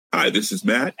Hi, this is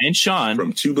Matt and Sean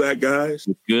from Two Black Guys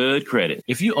with Good Credit.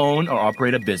 If you own or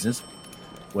operate a business,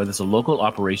 whether it's a local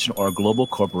operation or a global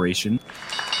corporation,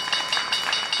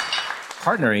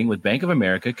 partnering with Bank of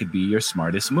America could be your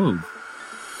smartest move.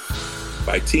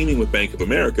 By teaming with Bank of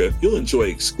America, you'll enjoy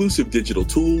exclusive digital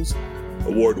tools,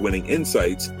 award-winning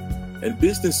insights, and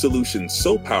business solutions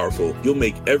so powerful you'll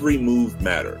make every move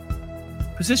matter.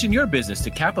 Position your business to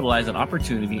capitalize on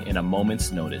opportunity in a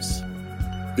moment's notice.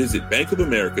 Visit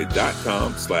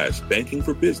bankofamerica.com/banking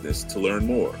for business to learn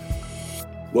more.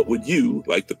 What would you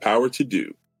like the power to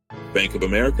do? Bank of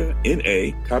America,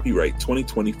 N.A., copyright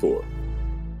 2024.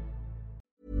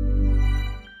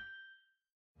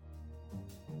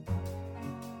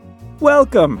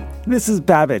 Welcome! This is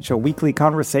Babbage, a weekly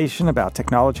conversation about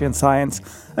technology and science.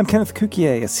 I'm Kenneth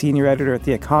Cukier, a senior editor at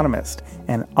The Economist.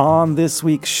 And on this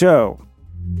week's show,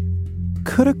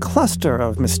 could a cluster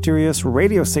of mysterious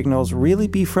radio signals really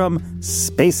be from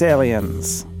space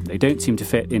aliens? They don't seem to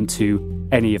fit into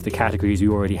any of the categories we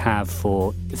already have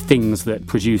for things that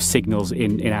produce signals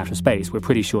in outer space. We're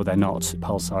pretty sure they're not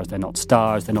pulsars, they're not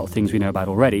stars, they're not things we know about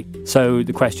already. So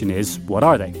the question is, what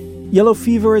are they? Yellow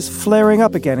fever is flaring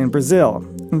up again in Brazil.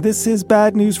 This is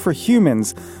bad news for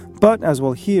humans, but as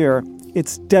we'll hear,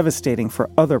 it's devastating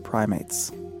for other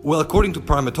primates. Well, according to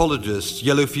primatologists,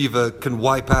 yellow fever can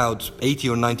wipe out 80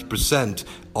 or 90%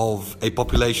 of a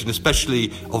population,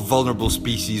 especially of vulnerable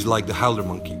species like the howler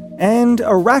monkey. And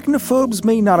arachnophobes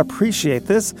may not appreciate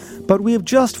this, but we have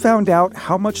just found out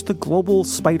how much the global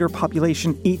spider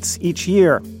population eats each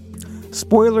year.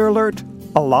 Spoiler alert,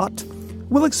 a lot.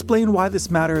 We'll explain why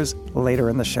this matters later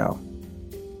in the show.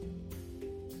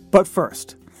 But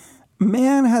first,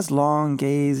 man has long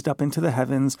gazed up into the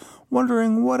heavens,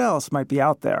 wondering what else might be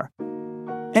out there.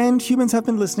 And humans have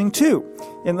been listening too,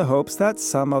 in the hopes that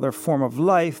some other form of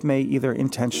life may either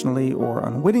intentionally or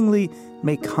unwittingly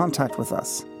make contact with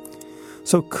us.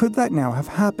 So could that now have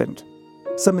happened?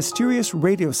 Some mysterious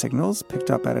radio signals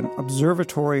picked up at an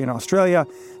observatory in Australia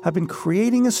have been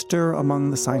creating a stir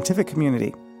among the scientific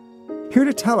community. Here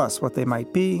to tell us what they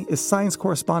might be is science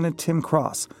correspondent Tim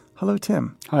Cross. Hello,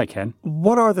 Tim. Hi, Ken.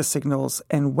 What are the signals,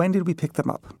 and when did we pick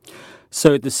them up?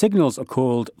 So the signals are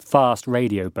called fast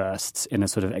radio bursts, in a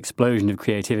sort of explosion of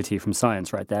creativity from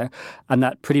science right there. And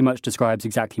that pretty much describes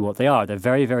exactly what they are. They're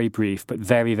very, very brief, but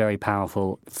very, very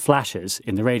powerful flashes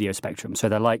in the radio spectrum. So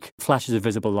they're like flashes of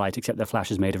visible light, except they're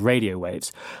flashes made of radio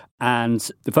waves. And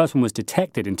the first one was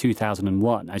detected in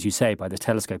 2001, as you say, by the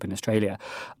telescope in Australia.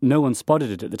 No one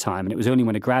spotted it at the time, and it was only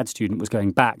when a grad student was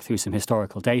going back through some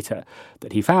historical data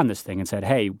that he found this thing and said,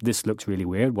 hey, this looks really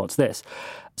weird, what's this?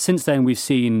 Since then, we've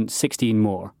seen 16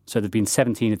 more. So there have been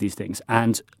 17 of these things,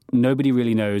 and nobody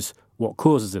really knows what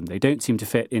causes them. They don't seem to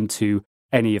fit into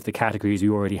any of the categories we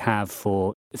already have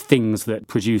for things that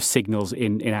produce signals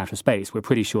in outer space. We're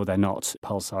pretty sure they're not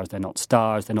pulsars, they're not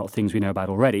stars, they're not things we know about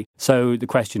already. So the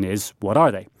question is, what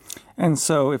are they? And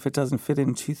so if it doesn't fit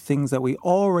into things that we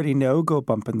already know go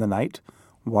bump in the night,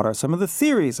 what are some of the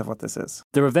theories of what this is?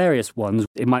 There are various ones.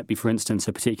 It might be, for instance,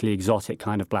 a particularly exotic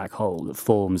kind of black hole that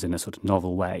forms in a sort of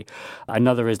novel way.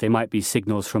 Another is they might be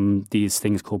signals from these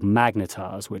things called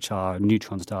magnetars, which are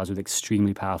neutron stars with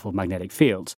extremely powerful magnetic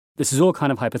fields. This is all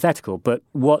kind of hypothetical, but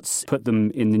what's put them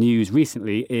in the news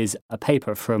recently is a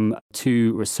paper from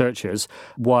two researchers,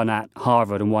 one at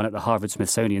Harvard and one at the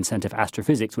Harvard-Smithsonian Center for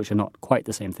Astrophysics, which are not quite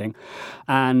the same thing.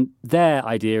 And their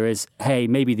idea is, hey,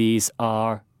 maybe these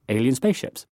are alien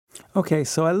spaceships. Okay,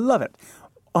 so I love it.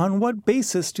 On what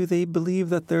basis do they believe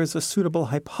that there's a suitable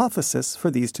hypothesis for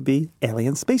these to be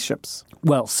alien spaceships?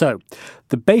 Well, so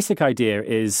the basic idea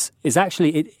is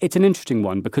actually, it's an interesting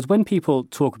one, because when people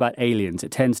talk about aliens,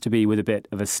 it tends to be with a bit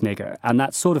of a snigger, and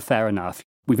that's sort of fair enough.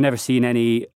 We've never seen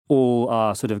any. All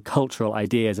our sort of cultural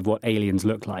ideas of what aliens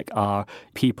look like are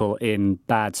people in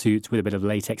bad suits with a bit of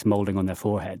latex molding on their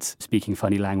foreheads, speaking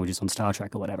funny languages on Star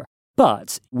Trek or whatever.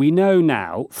 But we know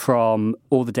now from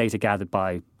all the data gathered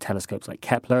by telescopes like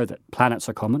Kepler that planets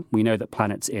are common. We know that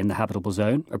planets in the habitable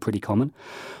zone are pretty common.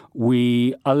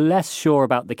 We are less sure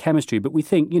about the chemistry, but we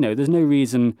think, there's no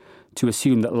reason to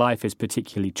assume that life is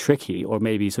particularly tricky or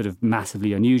maybe sort of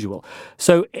massively unusual.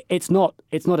 So it's not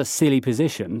a silly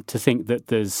position to think that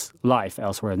there's life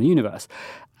elsewhere in the universe.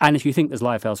 And if you think there's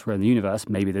life elsewhere in the universe,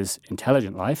 maybe there's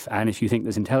intelligent life. And if you think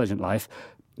there's intelligent life,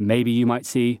 maybe you might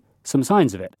see some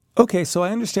signs of it. Okay, so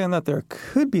I understand that there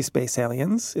could be space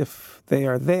aliens. If they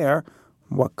are there,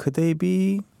 what could they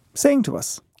be saying to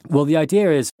us? Well, the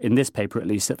idea is, in this paper at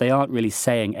least, that they aren't really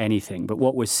saying anything, but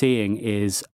what we're seeing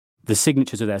is the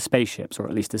signatures of their spaceships, or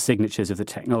at least the signatures of the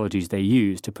technologies they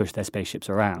use to push their spaceships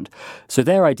around. So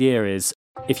their idea is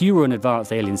If you were an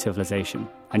advanced alien civilization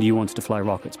and you wanted to fly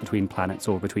rockets between planets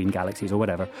or between galaxies or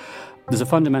whatever, there's a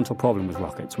fundamental problem with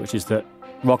rockets, which is that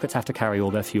rockets have to carry all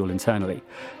their fuel internally.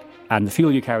 And the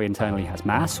fuel you carry internally has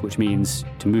mass, which means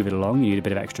to move it along, you need a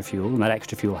bit of extra fuel. And that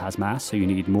extra fuel has mass, so you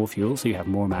need more fuel, so you have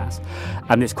more mass.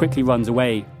 And this quickly runs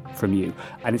away from you.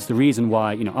 And it's the reason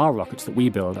why, our rockets that we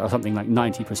build are something like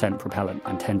 90% propellant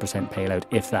and 10% payload,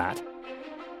 if that.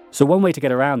 So one way to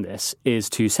get around this is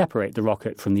to separate the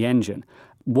rocket from the engine.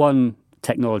 One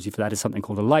technology for that is something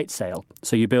called a light sail.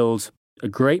 So you build a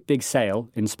great big sail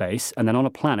in space, and then on a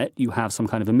planet you have some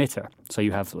kind of emitter. So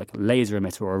you have like a laser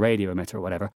emitter or a radio emitter or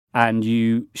whatever, and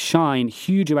you shine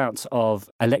huge amounts of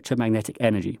electromagnetic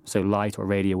energy, so light or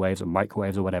radio waves or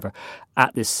microwaves or whatever,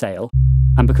 at this sail.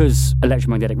 And because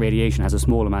electromagnetic radiation has a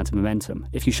small amount of momentum,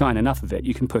 if you shine enough of it,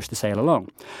 you can push the sail along.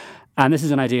 And this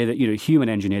is an idea that, human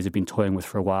engineers have been toying with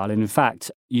for a while. And in fact,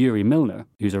 Yuri Milner,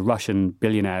 who's a Russian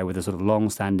billionaire with a sort of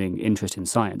long-standing interest in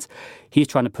science, he's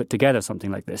trying to put together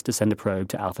something like this to send a probe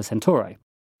to Alpha Centauri.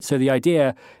 So the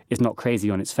idea is not crazy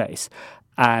on its face.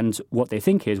 And what they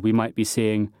think is we might be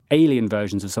seeing alien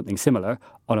versions of something similar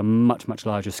on a much, much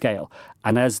larger scale.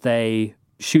 And as they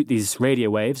shoot these radio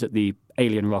waves at the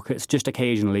alien rockets, just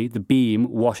occasionally the beam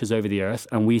washes over the Earth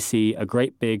and we see a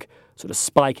great big sort of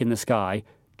spike in the sky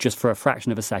just for a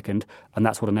fraction of a second, and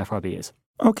that's what an FRB is.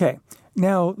 Okay.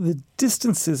 Now, the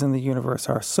distances in the universe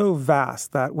are so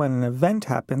vast that when an event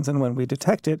happens and when we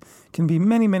detect it can be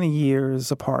many, many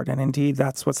years apart. And indeed,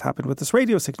 that's what's happened with this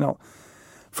radio signal.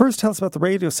 First, tell us about the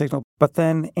radio signal, but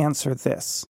then answer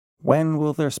this. When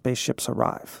will their spaceships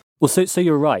arrive? Well, so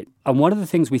you're right. And one of the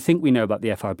things we think we know about the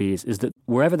FRBs is that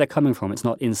wherever they're coming from, it's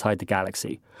not inside the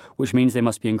galaxy, which means they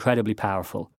must be incredibly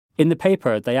powerful. In the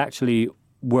paper, they actually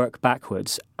work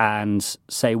backwards and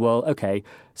say, well, okay,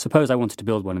 suppose I wanted to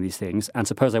build one of these things, and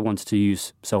suppose I wanted to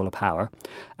use solar power,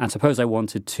 and suppose I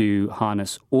wanted to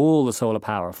harness all the solar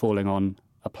power falling on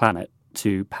a planet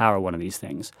to power one of these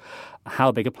things.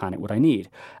 How big a planet would I need?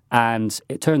 And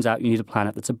it turns out you need a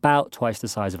planet that's about twice the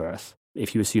size of Earth,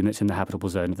 if you assume it's in the habitable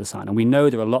zone of the sun. And we know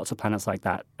there are lots of planets like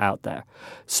that out there.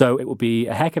 So it will be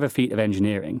a heck of a feat of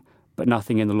engineering, but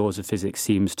nothing in the laws of physics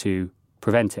seems to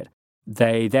prevent it.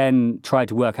 They then tried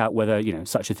to work out whether,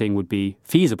 such a thing would be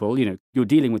feasible. You're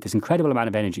dealing with this incredible amount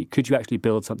of energy. Could you actually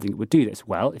build something that would do this?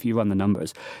 Well, if you run the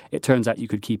numbers, it turns out you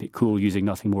could keep it cool using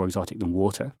nothing more exotic than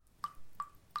water.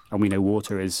 And we know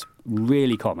water is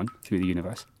really common through the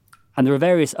universe. And there are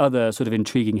various other sort of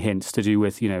intriguing hints to do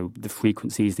with, the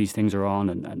frequencies these things are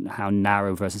on and how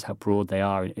narrow versus how broad they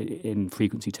are in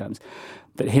frequency terms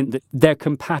that hint that they're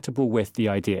compatible with the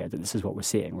idea that this is what we're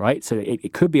seeing, right? So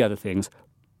it could be other things,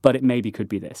 but it maybe could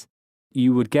be this.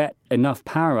 You would get enough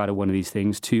power out of one of these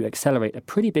things to accelerate a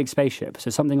pretty big spaceship, so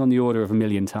something on the order of 1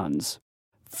 million tons,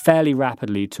 fairly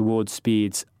rapidly towards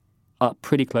speeds up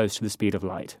pretty close to the speed of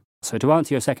light. So to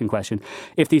answer your second question,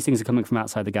 if these things are coming from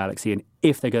outside the galaxy and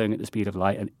if they're going at the speed of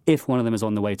light and if one of them is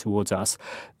on the way towards us,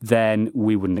 then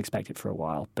we wouldn't expect it for a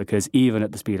while, because even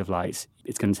at the speed of light,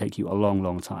 it's going to take you a long,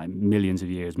 long time, millions of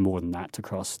years, more than that, to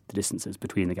cross the distances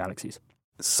between the galaxies.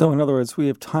 So in other words, we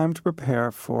have time to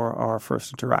prepare for our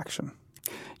first interaction.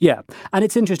 Yeah, and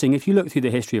it's interesting, if you look through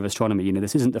the history of astronomy,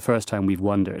 this isn't the first time we've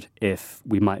wondered if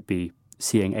we might be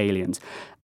seeing aliens.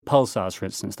 Pulsars, for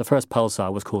instance, the first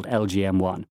pulsar was called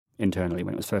LGM-1. Internally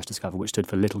when it was first discovered, which stood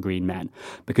for Little Green Men,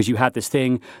 because you had this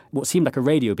thing, what seemed like a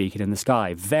radio beacon in the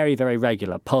sky, very, very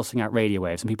regular, pulsing out radio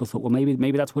waves, and people thought, well,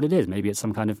 maybe that's what it is. Maybe it's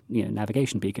some kind of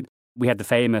navigation beacon. We had the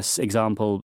famous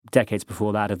example decades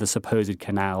before that of the supposed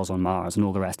canals on Mars and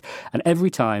all the rest. And every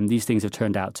time these things have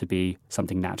turned out to be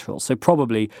something natural. So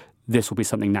probably this will be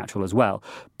something natural as well.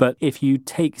 But if you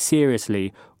take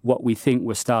seriously what we think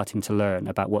we're starting to learn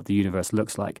about what the universe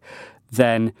looks like,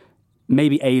 then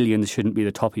maybe aliens shouldn't be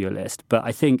the top of your list, but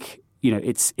I think,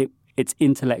 it's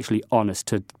intellectually honest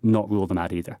to not rule them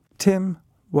out either. Tim,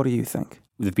 what do you think?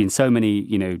 There have been so many,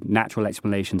 natural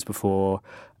explanations before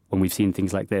when we've seen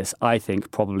things like this. I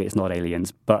think probably it's not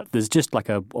aliens, but there's just like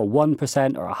a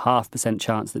 1% or a 0.5%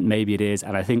 chance that maybe it is,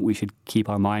 and I think we should keep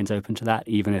our minds open to that,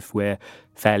 even if we're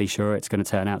fairly sure it's going to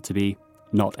turn out to be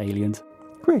not aliens.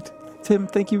 Great. Tim,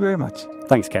 thank you very much.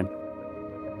 Thanks, Ken.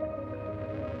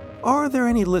 Are there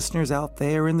any listeners out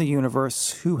there in the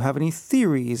universe who have any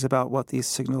theories about what these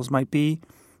signals might be?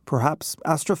 Perhaps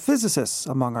astrophysicists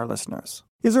among our listeners.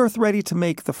 Is Earth ready to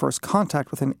make the first contact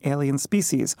with an alien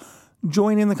species?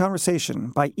 Join in the conversation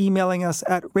by emailing us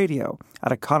at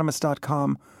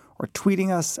radio@economist.com or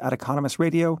tweeting us at Economist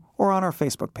Radio or on our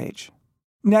Facebook page.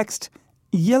 Next,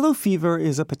 yellow fever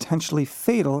is a potentially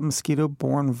fatal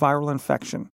mosquito-borne viral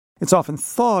infection. It's often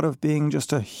thought of being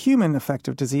just a human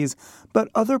affective disease, but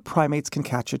other primates can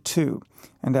catch it too.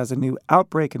 And as a new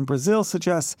outbreak in Brazil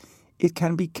suggests, it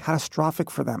can be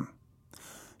catastrophic for them.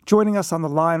 Joining us on the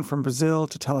line from Brazil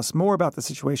to tell us more about the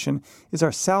situation is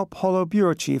our Sao Paulo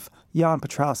bureau chief, Jan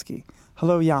Petrowski.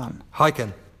 Hello, Jan. Hi,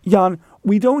 Ken. Jan,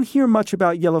 we don't hear much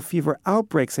about yellow fever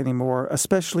outbreaks anymore,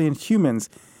 especially in humans.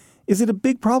 Is it a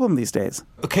big problem these days?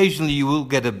 Occasionally you will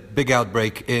get a big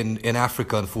outbreak in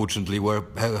Africa, unfortunately, where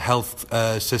health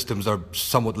systems are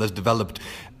somewhat less developed.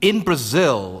 In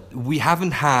Brazil, we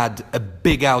haven't had a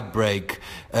big outbreak.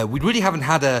 We really haven't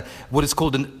had what is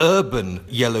called an urban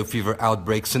yellow fever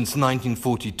outbreak since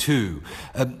 1942.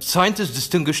 Scientists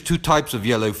distinguish two types of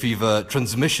yellow fever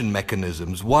transmission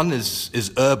mechanisms. One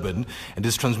is urban and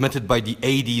is transmitted by the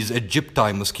Aedes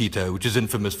aegypti mosquito, which is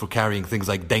infamous for carrying things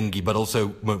like dengue, but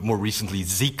also more recently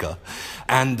Zika.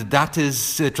 And that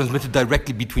is transmitted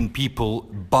directly between people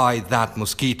by that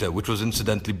mosquito, which was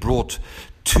incidentally brought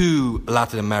to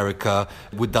Latin America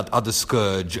with that other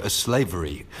scourge,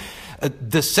 slavery.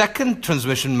 The second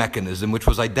transmission mechanism, which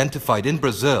was identified in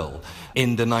Brazil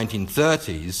in the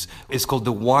 1930s, is called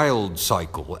the wild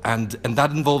cycle, and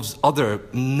that involves other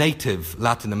native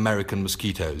Latin American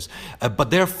mosquitoes. But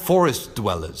they're forest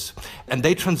dwellers, and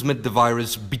they transmit the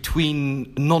virus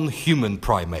between non-human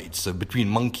primates, so between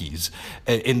monkeys,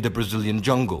 in the Brazilian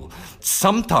jungle.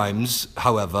 Sometimes,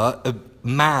 however,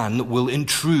 man will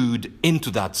intrude into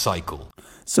that cycle.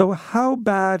 So how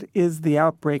bad is the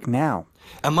outbreak now?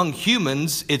 Among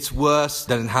humans, it's worse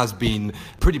than it has been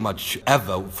pretty much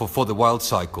ever for the wild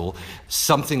cycle.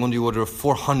 Something on the order of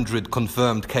 400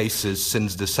 confirmed cases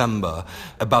since December,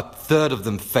 about a third of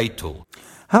them fatal.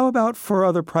 How about for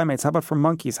other primates? How about for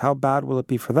monkeys? How bad will it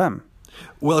be for them?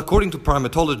 Well, according to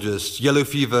primatologists, yellow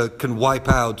fever can wipe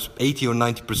out 80 or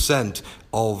 90%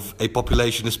 of a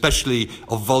population, especially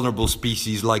of vulnerable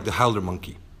species like the howler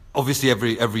monkey. Obviously,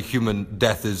 every human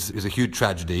death is a huge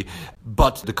tragedy,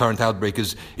 but the current outbreak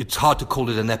it's hard to call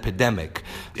it an epidemic.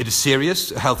 It is serious.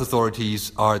 Health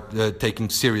authorities are taking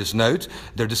serious note.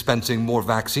 They're dispensing more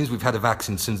vaccines. We've had a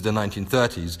vaccine since the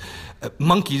 1930s.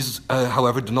 Monkeys,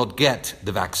 however, do not get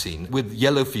the vaccine. With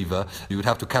yellow fever, you would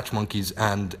have to catch monkeys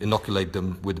and inoculate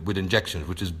them with injections,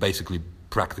 which is basically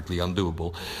practically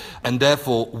undoable. And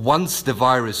therefore, once the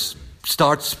virus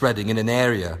starts spreading in an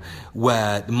area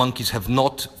where the monkeys have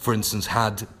not, for instance,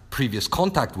 had previous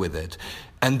contact with it,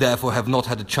 and therefore have not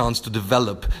had a chance to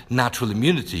develop natural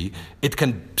immunity, it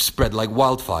can spread like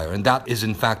wildfire. And that is,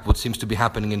 in fact, what seems to be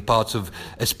happening in parts of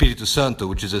Espírito Santo,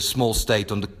 which is a small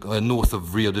state on the north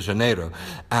of Rio de Janeiro,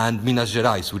 and Minas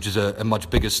Gerais, which is a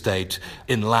much bigger state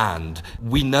inland.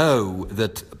 We know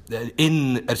that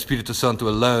in Espírito Santo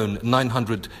alone,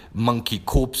 900 monkey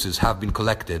corpses have been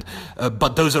collected,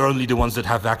 but those are only the ones that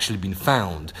have actually been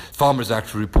found. Farmers are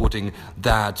actually reporting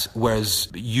that whereas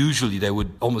usually they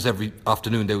would, almost every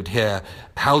afternoon, they would hear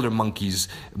howler monkeys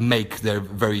make their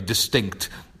very distinct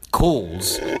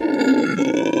calls,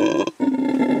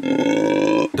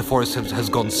 the forest has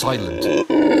gone silent,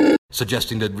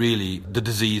 suggesting that really the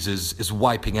disease is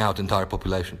wiping out entire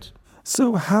populations.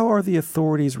 So how are the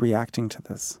authorities reacting to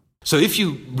this? So if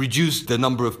you reduce the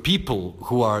number of people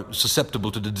who are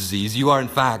susceptible to the disease, you are in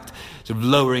fact sort of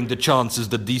lowering the chances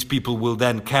that these people will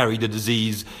then carry the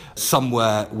disease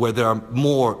somewhere where there are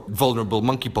more vulnerable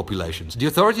monkey populations. The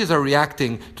authorities are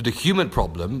reacting to the human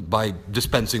problem by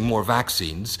dispensing more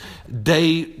vaccines.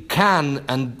 They can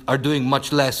and are doing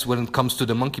much less when it comes to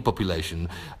the monkey population,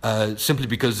 simply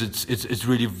because it's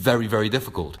really very, very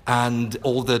difficult. And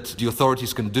all that the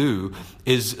authorities can do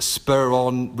is spur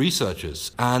on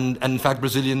researchers. And in fact,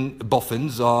 Brazilian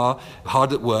boffins are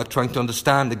hard at work trying to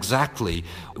understand exactly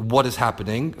what is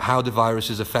happening, how the virus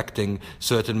is affecting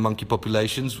certain monkey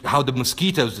populations, how the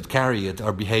mosquitoes that carry it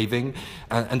are behaving,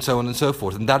 and so on and so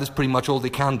forth. And that is pretty much all they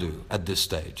can do at this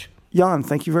stage. Jan,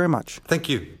 thank you very much. Thank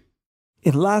you.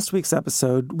 In last week's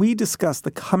episode, we discussed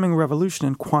the coming revolution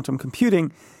in quantum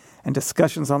computing, and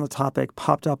discussions on the topic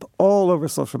popped up all over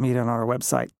social media and on our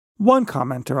website. One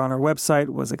commenter on our website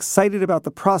was excited about the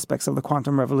prospects of the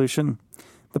quantum revolution.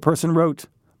 The person wrote,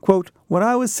 quote, "When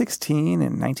I was 16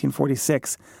 in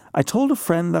 1946, I told a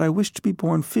friend that I wished to be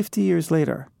born 50 years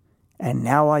later, and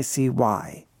now I see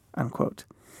why," unquote.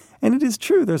 And it is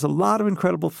true, there's a lot of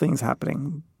incredible things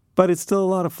happening, but it's still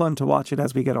a lot of fun to watch it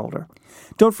as we get older.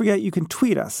 Don't forget you can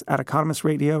tweet us at Economist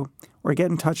Radio or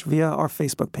get in touch via our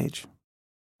Facebook page.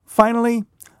 Finally,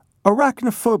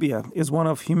 arachnophobia is one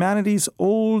of humanity's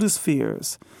oldest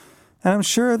fears, and I'm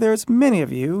sure there's many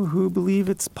of you who believe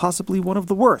it's possibly one of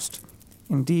the worst.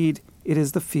 Indeed, it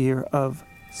is the fear of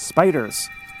spiders.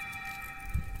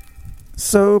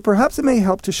 So perhaps it may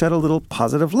help to shed a little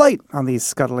positive light on these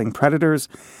scuttling predators.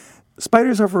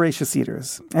 Spiders are voracious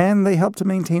eaters, and they help to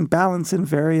maintain balance in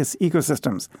various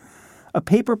ecosystems. A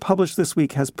paper published this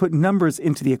week has put numbers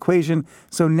into the equation,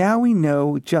 so now we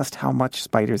know just how much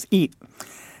spiders eat.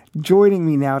 Joining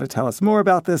me now to tell us more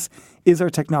about this is our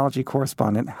technology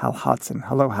correspondent, Hal Hodson.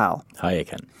 Hello, Hal. Hi,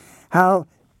 Ken. Hal,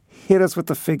 hit us with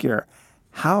the figure.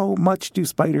 How much do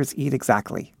spiders eat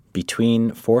exactly?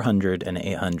 Between 400 and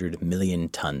 800 million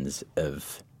tons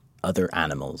of other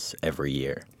animals every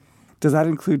year. Does that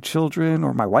include children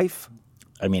or my wife?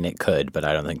 I mean, it could, but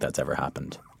I don't think that's ever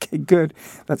happened. Okay, good.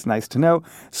 That's nice to know.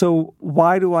 So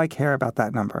why do I care about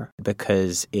that number?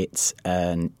 Because it's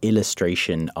an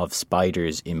illustration of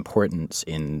spiders' importance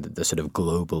in the sort of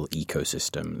global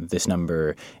ecosystem. This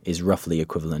number is roughly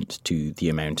equivalent to the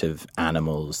amount of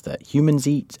animals that humans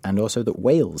eat and also that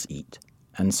whales eat.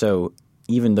 And so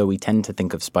even though we tend to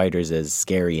think of spiders as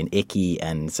scary and icky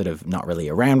and sort of not really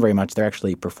around very much, they're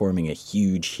actually performing a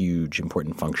huge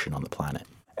important function on the planet.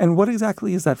 And what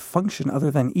exactly is that function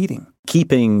other than eating?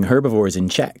 Keeping herbivores in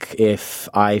check. If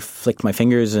I flicked my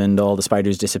fingers and all the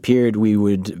spiders disappeared, we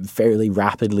would fairly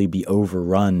rapidly be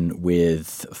overrun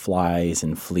with flies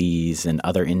and fleas and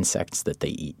other insects that they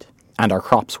eat. And our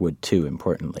crops would too,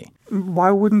 importantly.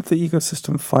 Why wouldn't the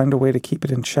ecosystem find a way to keep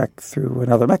it in check through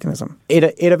another mechanism?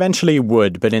 It eventually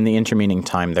would, but in the intervening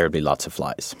time, there would be lots of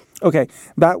flies. Okay,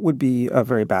 that would be a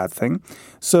very bad thing.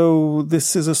 So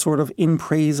this is a sort of in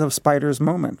praise of spiders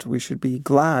moment. We should be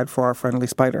glad for our friendly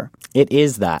spider. It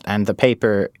is that, and the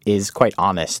paper is quite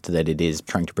honest that it is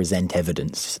trying to present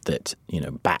evidence that,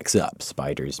 backs up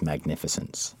spiders'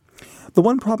 magnificence. The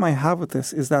one problem I have with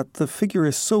this is that the figure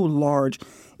is so large,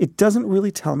 it doesn't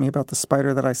really tell me about the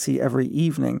spider that I see every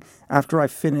evening after I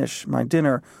finish my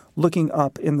dinner, looking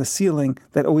up in the ceiling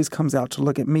that always comes out to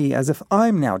look at me as if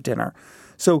I'm now dinner.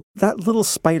 So that little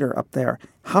spider up there,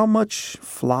 how much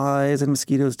flies and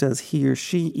mosquitoes does he or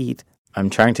she eat? I'm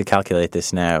trying to calculate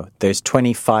this now. There's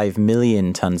 25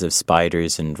 million tons of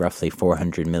spiders and roughly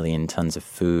 400 million tons of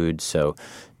food. So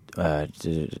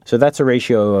that's a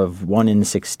ratio of 1 in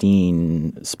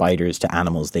 16 spiders to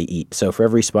animals they eat. So for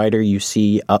every spider you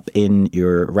see up in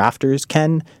your rafters,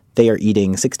 Ken, they are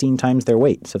eating 16 times their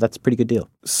weight. So that's a pretty good deal.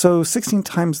 So 16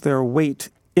 times their weight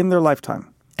in their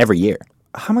lifetime? Every year.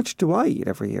 How much do I eat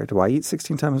every year? Do I eat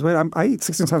 16 times weight? I eat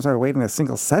 16 times my weight in a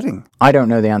single setting. I don't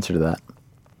know the answer to that.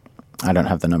 I don't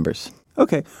have the numbers.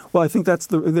 Okay. Well, I think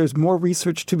there's more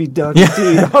research to be done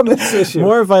indeed on this issue.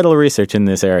 More vital research in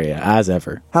this area, as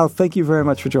ever. Hal, thank you very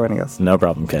much for joining us. No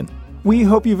problem, Ken. We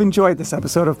hope you've enjoyed this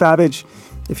episode of Babbage.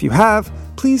 If you have,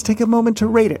 please take a moment to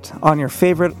rate it on your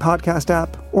favorite podcast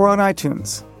app or on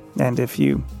iTunes. And if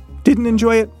you didn't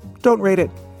enjoy it, don't rate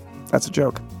it. That's a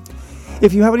joke.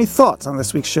 If you have any thoughts on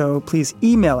this week's show, please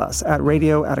email us at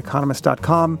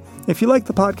radio@economist.com. If you like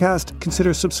the podcast,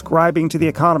 consider subscribing to The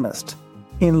Economist.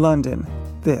 In London,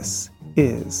 this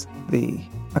is The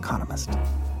Economist.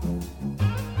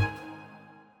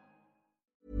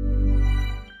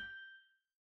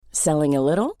 Selling a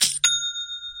little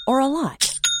or a lot?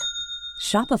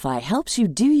 Shopify helps you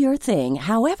do your thing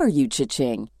however you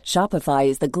cha-ching. Shopify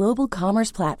is the global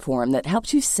commerce platform that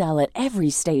helps you sell at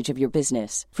every stage of your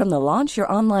business. From the launch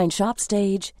your online shop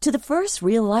stage to the first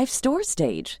real-life store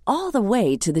stage, all the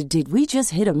way to the did we just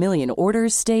hit a million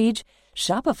orders stage.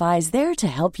 Shopify is there to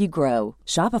help you grow.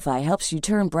 Shopify helps you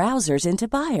turn browsers into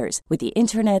buyers with the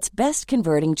internet's best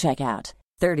converting checkout.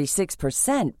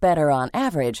 36% better on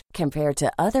average compared to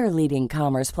other leading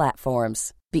commerce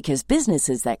platforms. Because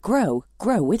businesses that grow,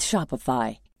 grow with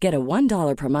Shopify. Get a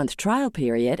 $1 per month trial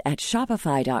period at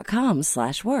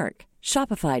shopify.com/work.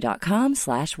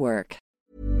 Shopify.com/work.